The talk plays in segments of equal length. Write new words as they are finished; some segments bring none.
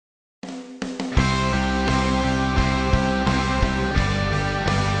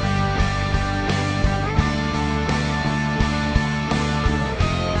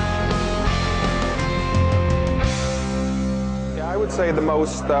I would say the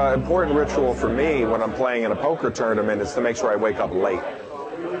most important ritual for me when I'm playing in a poker tournament is to make sure I wake up late.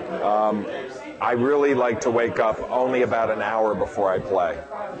 I really like to wake up only about an hour before I play.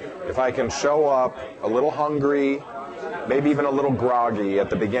 If I can show up a little hungry, maybe even a little groggy at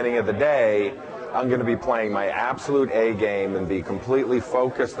the beginning of the day, I'm going to be playing my absolute A game and be completely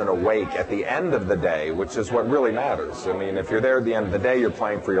focused and awake at the end of the day, which is what really matters. I mean, if you're there at the end of the day, you're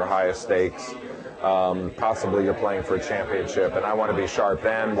playing for your highest stakes. Possibly you're playing for a championship, and I want to be sharp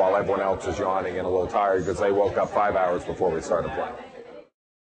then while everyone else is yawning and a little tired because they woke up 5 hours before we started playing.